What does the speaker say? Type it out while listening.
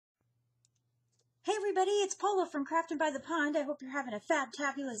everybody, it's Paula from Crafting by the Pond. I hope you're having a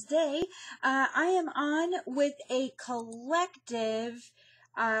fabtabulous day. I am on with a collective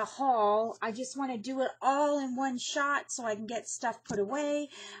haul. I just want to do it all in one shot so I can get stuff put away.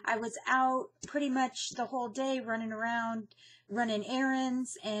 I was out pretty much the whole day running around, running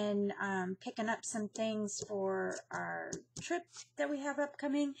errands, and picking up some things for our trip that we have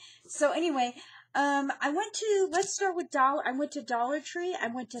upcoming. So anyway, let's start with I went to Dollar Tree, I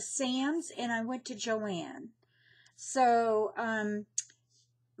went to Sam's, and I went to Joann. So,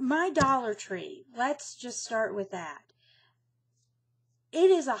 my Dollar Tree, let's just start with that. It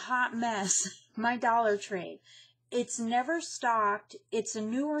is a hot mess, my Dollar Tree. It's never stocked. It's a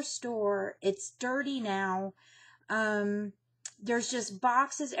newer store. It's dirty now. There's just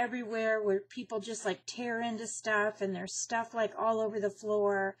boxes everywhere where people just like tear into stuff, and there's stuff like all over the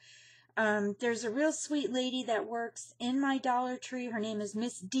floor. There's a real sweet lady that works in my Dollar Tree. Her name is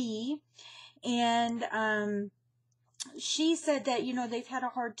Miss D. And she said that, you know, they've had a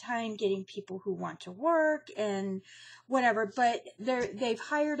hard time getting people who want to work and whatever, but they've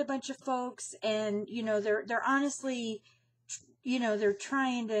hired a bunch of folks, and, you know, they're honestly, you know, they're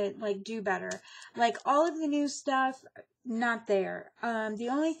trying to like do better. Like all of the new stuff, not there. The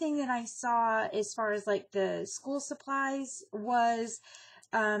only thing that I saw as far as like the school supplies was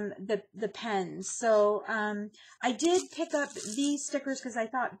the pens. So I did pick up these stickers because I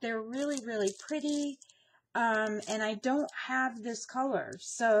thought they're really, really pretty. And I don't have this color,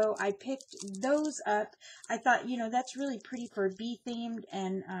 so I picked those up. I thought, you know, that's really pretty for bee themed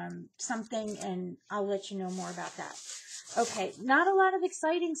and something, and I'll let you know more about that. Okay, not a lot of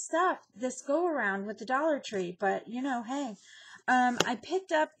exciting stuff this go around with the Dollar Tree, but you know, hey, I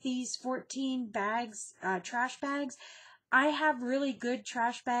picked up these 14 bags, trash bags. I have really good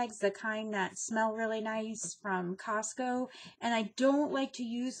trash bags, the kind that smell really nice from Costco, and I don't like to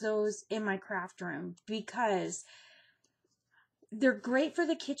use those in my craft room because they're great for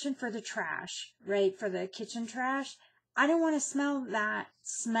the kitchen for the trash, right? For the kitchen trash. I don't want to smell that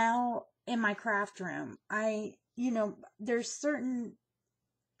smell in my craft room. You know, there's certain...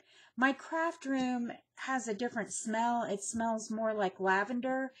 My craft room has a different smell. It smells more like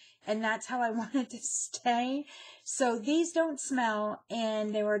lavender, and that's how I want it to stay. So these don't smell,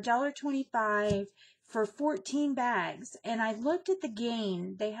 and they were $1.25 for 14 bags. And I looked at the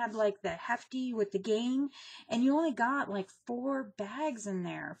gain. They had like the hefty with the gain, and you only got like 4 bags in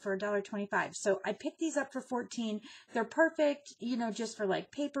there for $1.25. So I picked these up for 14. They're perfect, you know, just for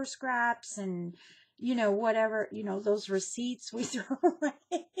like paper scraps and, you know, whatever, you know, those receipts we throw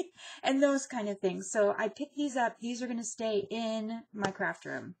away and those kind of things. So I picked these up. These are going to stay in my craft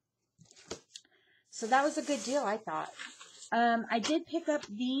room. So that was a good deal, I thought. I did pick up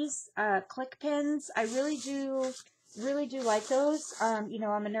these click pens. I really do like those. You know,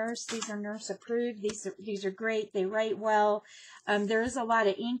 I'm a nurse. These are nurse approved. These are great. They write well. There is a lot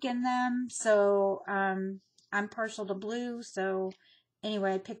of ink in them. So I'm partial to blue. So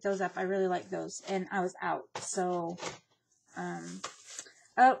anyway, I picked those up. I really like those, and I was out. So,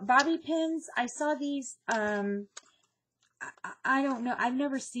 bobby pins. I saw these. I don't know. I've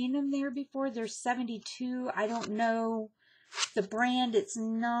never seen them there before. They're 72. I don't know the brand. It's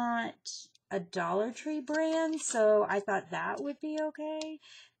not a Dollar Tree brand, so I thought that would be okay.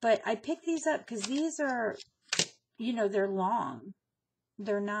 But I picked these up because these are, you know, they're long.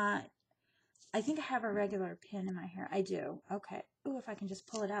 They're not... I think I have a regular pin in my hair. I do. Okay. Ooh, if I can just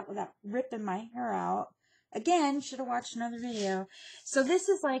pull it out without ripping my hair out. Again, should have watched another video. So this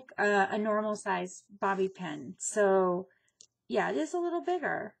is like a normal size bobby pin. So yeah, it is a little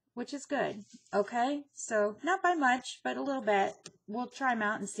bigger, which is good. Okay. So not by much, but a little bit. We'll try them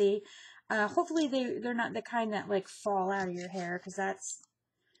out and see. Hopefully they're not the kind that like fall out of your hair, because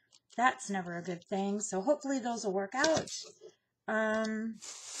that's never a good thing. So hopefully those will work out.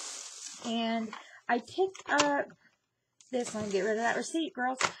 And I picked up this one. Get rid of that receipt,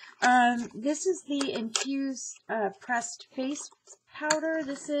 girls. This is the infused pressed face powder.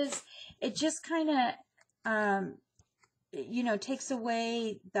 It just kind of, you know, takes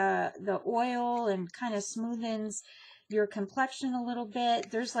away the oil and kind of smoothens your complexion a little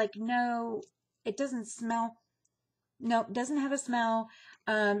bit. There's like it doesn't smell. No, it doesn't have a smell.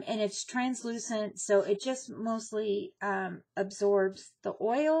 And it's translucent, so it just mostly absorbs the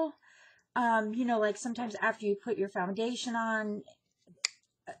oil. You know, like sometimes after you put your foundation on,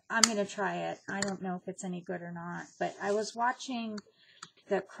 I'm going to try it. I don't know if it's any good or not, but I was watching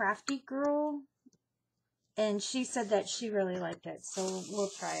the Crafty Girl, and she said that she really liked it, so we'll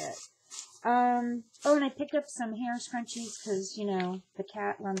try it. Oh, and I picked up some hair scrunchies because, you know, the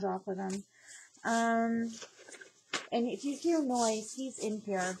cat runs off with them. And if you hear noise, he's in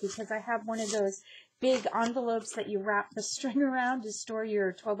here because I have one of those big envelopes that you wrap the string around to store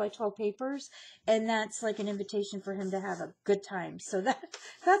your 12 by 12 papers. And that's like an invitation for him to have a good time. So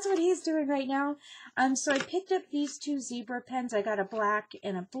that's what he's doing right now. So I picked up these 2 zebra pens. I got a black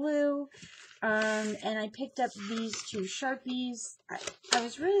and a blue. And I picked up these 2 Sharpies. I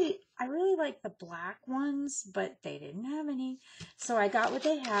really like the black ones, but they didn't have any. So I got what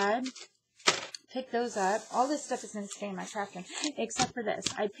they had. Picked those up. All this stuff is going to stay in my crafting, except for this.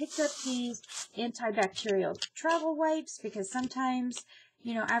 I picked up these antibacterial travel wipes because sometimes,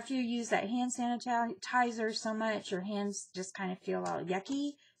 you know, after you use that hand sanitizer so much, your hands just kind of feel all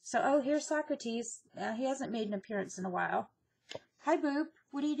yucky. So, oh, here's Socrates. He hasn't made an appearance in a while. Hi, Boop.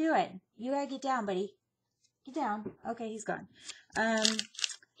 What are you doing? You gotta get down, buddy. Get down. Okay, he's gone.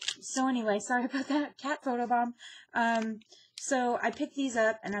 So anyway, sorry about that cat photobomb. So I picked these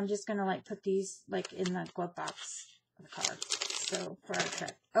up, and I'm just gonna like put these like in the glove box of the car. So for our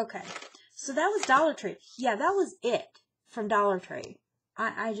trip. Okay. So that was Dollar Tree. Yeah, that was it from Dollar Tree.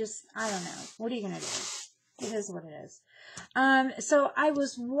 I don't know. What are you gonna do? It is what it is. So I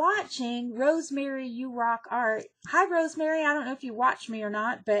was watching Rosemary, You Rock Art. Hi, Rosemary. I don't know if you watch me or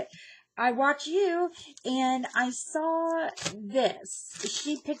not, but I watch you, and I saw this.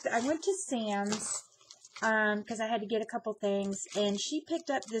 I went to Sam's, because I had to get a couple things, and she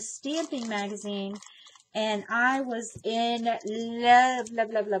picked up this stamping magazine, and I was in love, love,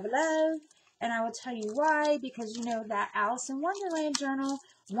 love, love, love. And I will tell you why, because you know that Alice in Wonderland journal,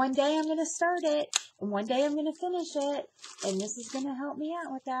 one day I'm going to start it, and one day I'm going to finish it, and this is going to help me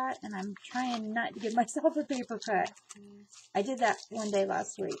out with that, and I'm trying not to give myself a paper cut. I did that one day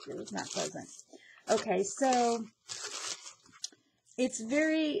last week. It was not pleasant. Okay, so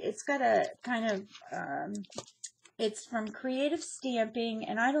it's got a kind of, it's from Creative Stamping,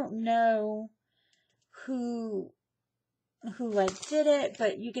 and I don't know who like did it,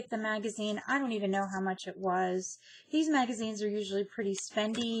 but you get the magazine. I don't even know how much it was. These magazines are usually pretty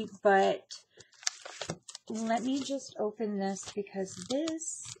spendy, but let me just open this because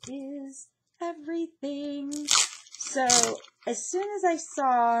this is everything. So as soon as I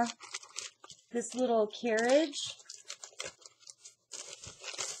saw this little carriage,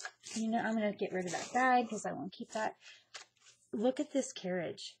 you know, I'm going to get rid of that bag because I won't keep that. Look at this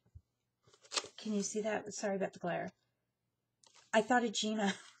carriage. Can you see that? Sorry about the glare. I thought of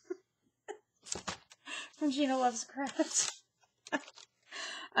Gina from Gina Loves Crafts.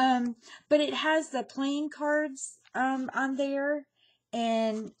 But it has the playing cards on there,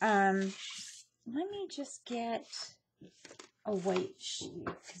 and let me just get a white sheet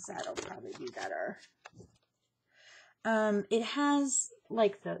because that'll probably be better. It has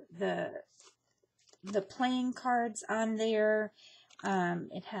like the playing cards on there.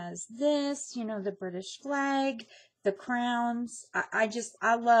 It has this, you know, the British flag, the crowns.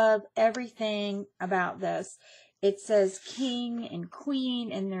 I love everything about this. It says king and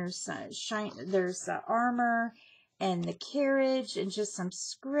queen, and there's armor and the carriage and just some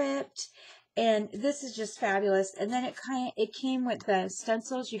script. And this is just fabulous. And then it came with the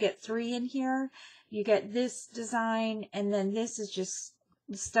stencils. You get 3 in here. You get this design, and then this is just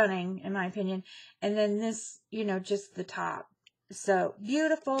stunning in my opinion. And then this, you know, just the top. So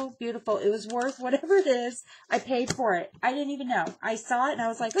beautiful, beautiful. It was worth whatever it is. I paid for it. I didn't even know. I saw it and I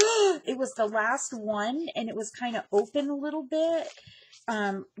was like, oh, it was the last one, and it was kind of open a little bit.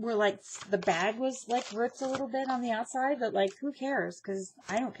 Where like the bag was like ripped a little bit on the outside, but like who cares? Because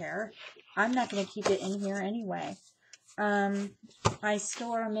I don't care. I'm not going to keep it in here anyway. I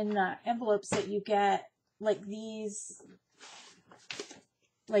store them in the envelopes that you get, like these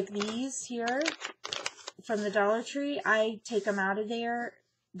here from the Dollar Tree. I take them out of there,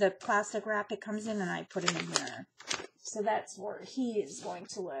 the plastic wrap it comes in, and I put them in here. So that's where he is going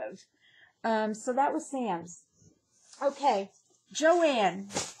to live. So that was Sam's. Okay, Joann,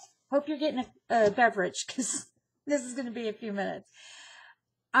 hope you're getting a beverage, because this is going to be a few minutes.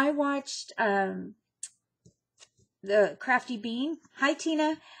 I watched the Crafty Bean. Hi,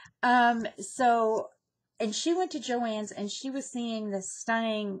 Tina. And she went to Joann's, and she was seeing this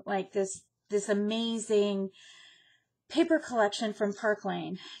stunning, like this amazing paper collection from Park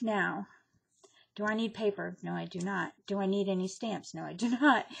Lane. Now, do I need paper? No, I do not. Do I need any stamps? No, I do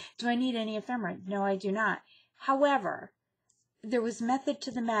not. Do I need any ephemera? No, I do not. However, there was method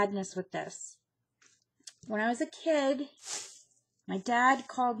to the madness with this. When I was a kid, my dad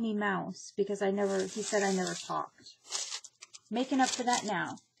called me Mouse because he said I never talked. Making up for that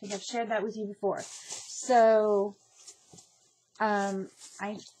now. I think I've shared that with you before. So,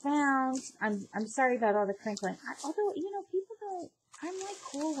 I found, I'm sorry about all the crinkling. Although, you know, people don't, I'm like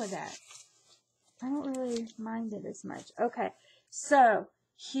cool with that. I don't really mind it as much. Okay. So,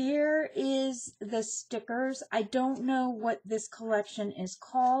 here is the stickers. I don't know what this collection is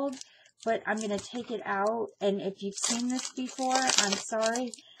called, but I'm going to take it out. And if you've seen this before, I'm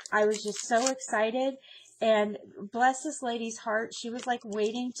sorry. I was just so excited. And bless this lady's heart, she was like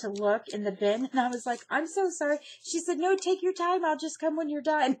waiting to look in the bin. And I was like, I'm so sorry. She said, no, take your time. I'll just come when you're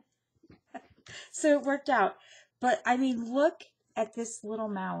done. So it worked out. But I mean, look at this little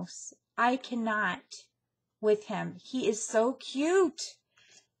mouse. I cannot with him. He is so cute.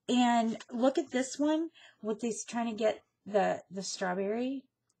 And look at this one with these trying to get the strawberry.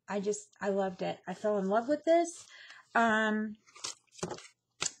 I loved it. I fell in love with this.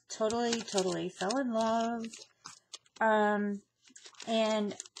 Totally fell in love. And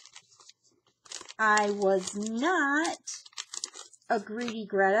I was not a greedy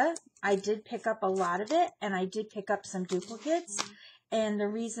Greta. I did pick up a lot of it, and I did pick up some duplicates. And the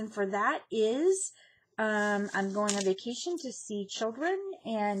reason for that is I'm going on vacation to see children,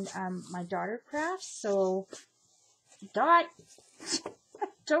 and my daughter crafts. So, Dot,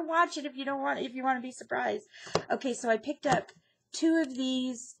 don't watch it if you don't want. If you want to be surprised. Okay, so I picked up 2 of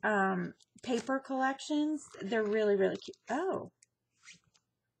these paper collections. They're really cute. Oh,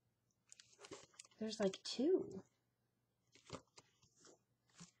 there's like 2.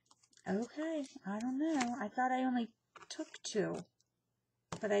 Okay, I don't know. I thought I only took 2.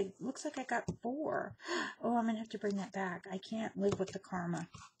 But looks like I got 4. Oh, I'm going to have to bring that back. I can't live with the karma.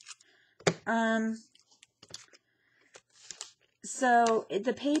 So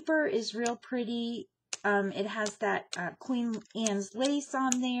the paper is real pretty. It has that Queen Anne's lace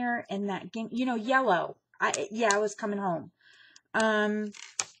on there and that, yellow. I was coming home.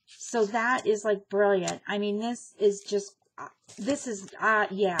 So that is like brilliant. I mean, this is just,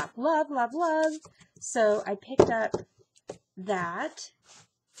 yeah, love. So I picked up that.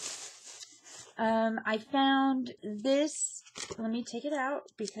 I found this. Let me take it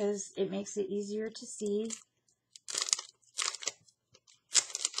out because it makes it easier to see.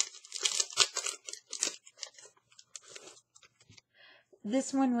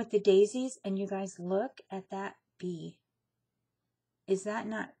 This one with the daisies, and you guys look at that bee. Is that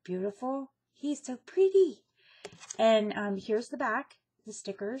not beautiful? He's so pretty. And here's the back, the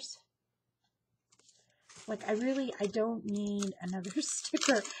stickers. Like, I don't need another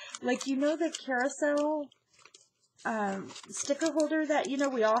sticker. Like, the carousel sticker holder that,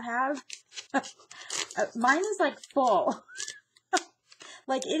 we all have? Mine is, like, full.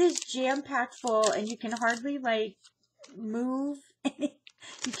 Like, it is jam-packed full, and you can hardly, like, move.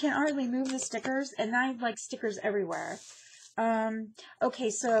 You can't hardly move the stickers, and I have, like, stickers everywhere.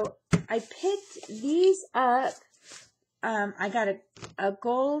 Okay, so I picked these up. I got a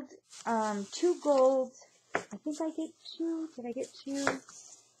gold, 2 gold. I think I get 2. Did I get 2? I'm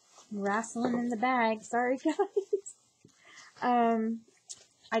wrestling in the bag. Sorry, guys.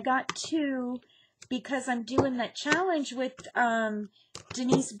 I got 2 because I'm doing that challenge with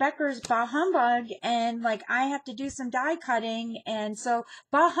Denise Becker's Bah Humbug, and like I have to do some die cutting, and so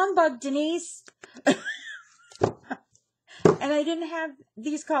Bah Humbug, Denise. And I didn't have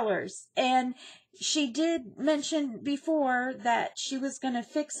these colors, and she did mention before that she was going to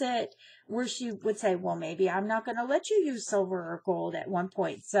fix it where she would say, well, maybe I'm not going to let you use silver or gold at one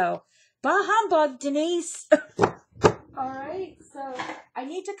point. So, bah humbug, Denise. All right. So, I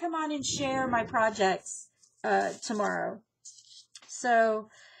need to come on and share my projects tomorrow. So,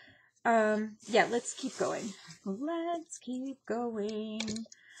 yeah, let's keep going.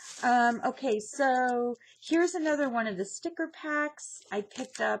 Okay, so here's another one of the sticker packs. I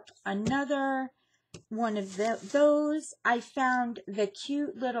picked up another one of those. I found the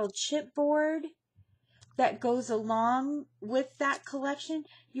cute little chipboard that goes along with that collection.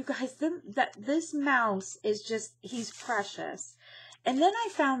 You guys, this mouse is just, he's precious. And then I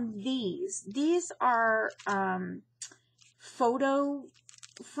found these. These are photo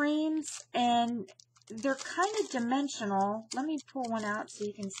frames, and they're kind of dimensional. Let me pull one out so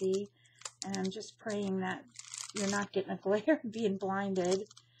you can see. And I'm just praying that you're not getting a glare and being blinded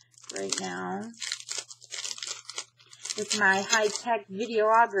right now with my high-tech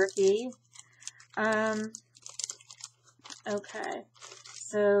videography. Okay.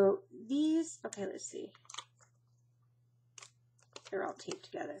 So these, okay, let's see. They're all taped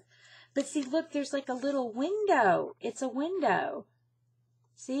together. But see, look, there's like a little window. It's a window.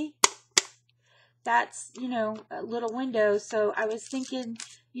 See? That's, a little window. So I was thinking,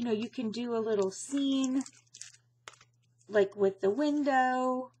 you can do a little scene like with the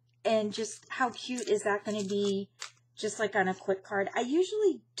window, and just how cute is that going to be just like on a quick card. I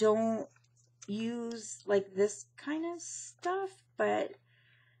usually don't use like this kind of stuff, but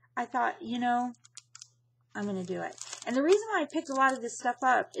I thought, I'm going to do it. And the reason why I picked a lot of this stuff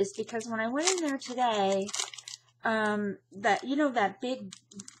up is because when I went in there today, that, you know, that big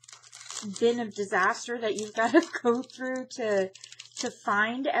bin of disaster that you've got to go through to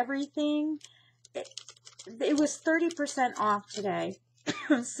find everything, it was 30% off today.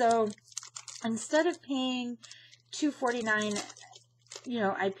 So instead of paying $2.49, you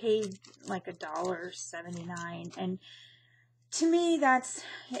know, I paid like $1.79, and to me,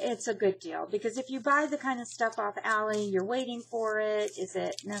 it's a good deal, because if you buy the kind of stuff off Ally, you're waiting for it. Is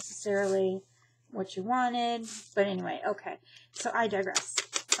it necessarily what you wanted? But anyway, okay. So I digress.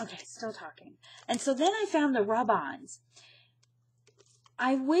 Okay, still talking. And so then I found the rub-ons.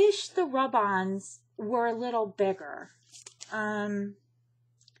 I wish the rub-ons were a little bigger.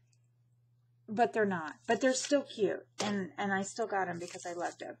 But they're not. But they're still cute. And I still got them because I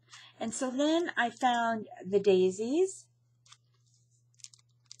loved them. And so then I found the daisies.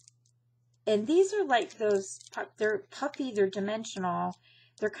 And these are like those, they're puffy, they're dimensional.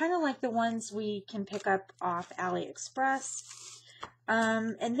 They're kind of like the ones we can pick up off AliExpress.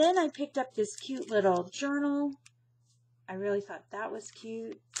 And then I picked up this cute little journal. I really thought that was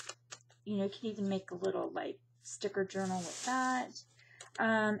cute. You know, you can even make a little like sticker journal with that.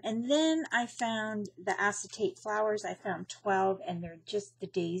 And then I found the acetate flowers. I found 12, and they're just the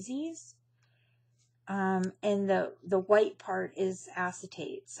daisies. And the white part is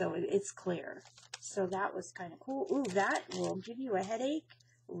acetate, so it's clear. So that was kind of cool. Ooh, that will give you a headache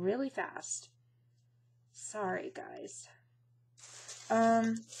really fast. Sorry, guys.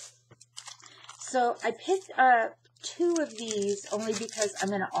 So I picked up 2 of these only because I'm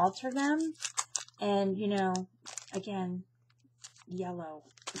going to alter them. And, you know, again, yellow.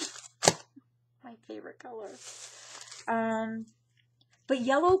 My favorite color. But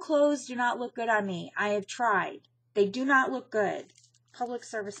yellow clothes do not look good on me. I have tried. They do not look good. Public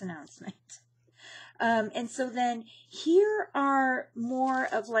service announcement. And so then here are more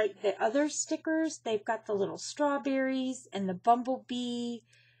of like the other stickers. They've got the little strawberries and the bumblebee.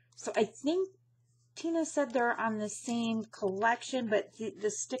 So I think Tina said they're on the same collection, but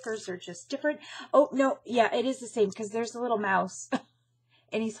the stickers are just different. Oh, no. Yeah, it is the same because there's a little mouse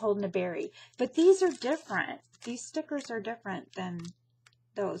and he's holding a berry. But these are different. These stickers are different than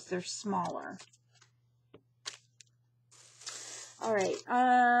those. They're smaller. All right.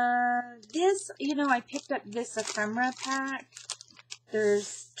 This, you know, I picked up this ephemera pack.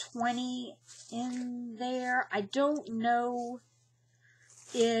 There's 20 in there. I don't know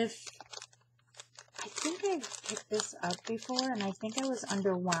if, I think I picked this up before, and I think I was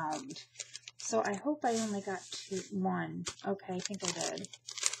underwhelmed. So I hope I only got 1. Okay, I think I did.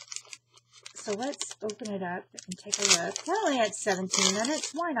 So let's open it up and take a look. We're only at 17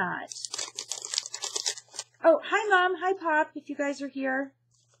 minutes. Why not? Oh, hi, Mom. Hi, Pop, if you guys are here.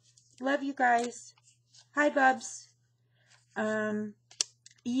 Love you guys. Hi, Bubs.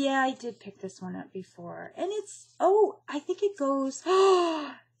 Yeah, I did pick this one up before. And it's, oh, I think it goes,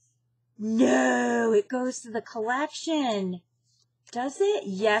 oh, no, it goes to the collection. Does it?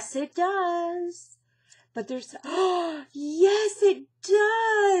 Yes, it does. But there's, oh, yes, it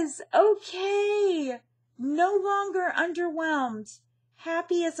does. Okay. No longer underwhelmed.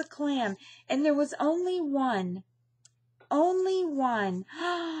 Happy as a clam. And there was only 1. Only 1.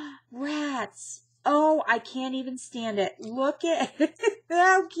 Rats. Oh, I can't even stand it. Look at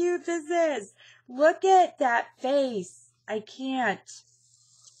how cute this is. Look at that face. I can't.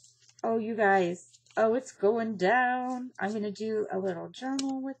 Oh, you guys. Oh, it's going down. I'm going to do a little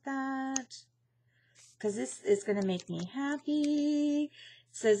journal with that, because this is going to make me happy.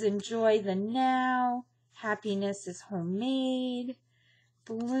 It says, enjoy the now. Happiness is homemade.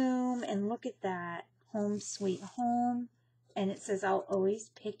 Bloom. And look at that. Home sweet home. And it says, I'll always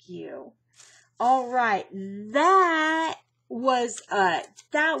pick you. All right. That was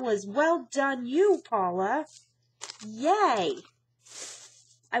well done, you, Paula. Yay.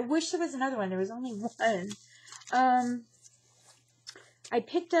 I wish there was another one. There was only 1. I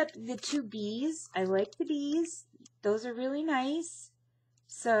picked up the 2 bees. I like the bees. Those are really nice.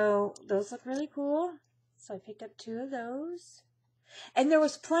 So those look really cool. So I picked up 2 of those. And there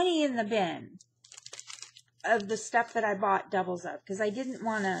was plenty in the bin of the stuff that I bought doubles up, because I didn't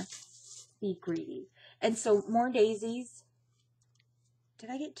want to be greedy. And so more daisies. Did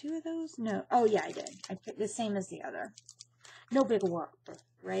I get 2 of those? No. Oh, yeah, I did. I picked the same as the other. No big work,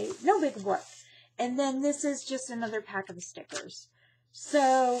 right? No big work. And then this is just another pack of the stickers.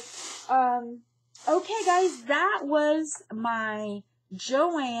 So, okay, guys, that was my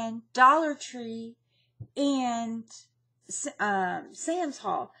Joann, Dollar Tree, and Sam's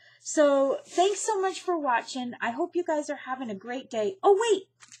haul. So, thanks so much for watching. I hope you guys are having a great day. Oh, wait,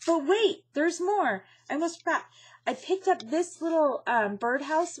 but wait, there's more. I almost forgot. I picked up this little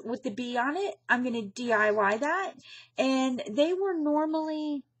birdhouse with the bee on it. I'm going to DIY that. And they were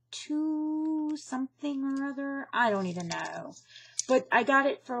normally $2 something or other. I don't even know. But I got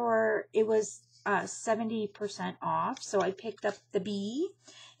it for, it was 70% off. So I picked up the bee.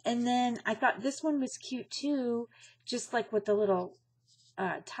 And then I thought this one was cute too. Just like with the little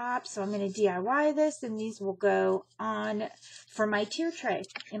top. So I'm going to DIY this. And these will go on for my tier tray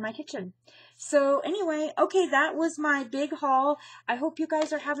in my kitchen. So anyway, okay, that was my big haul. I hope you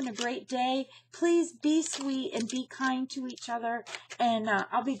guys are having a great day. Please be sweet and be kind to each other. And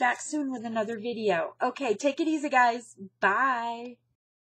I'll be back soon with another video. Okay, take it easy, guys. Bye.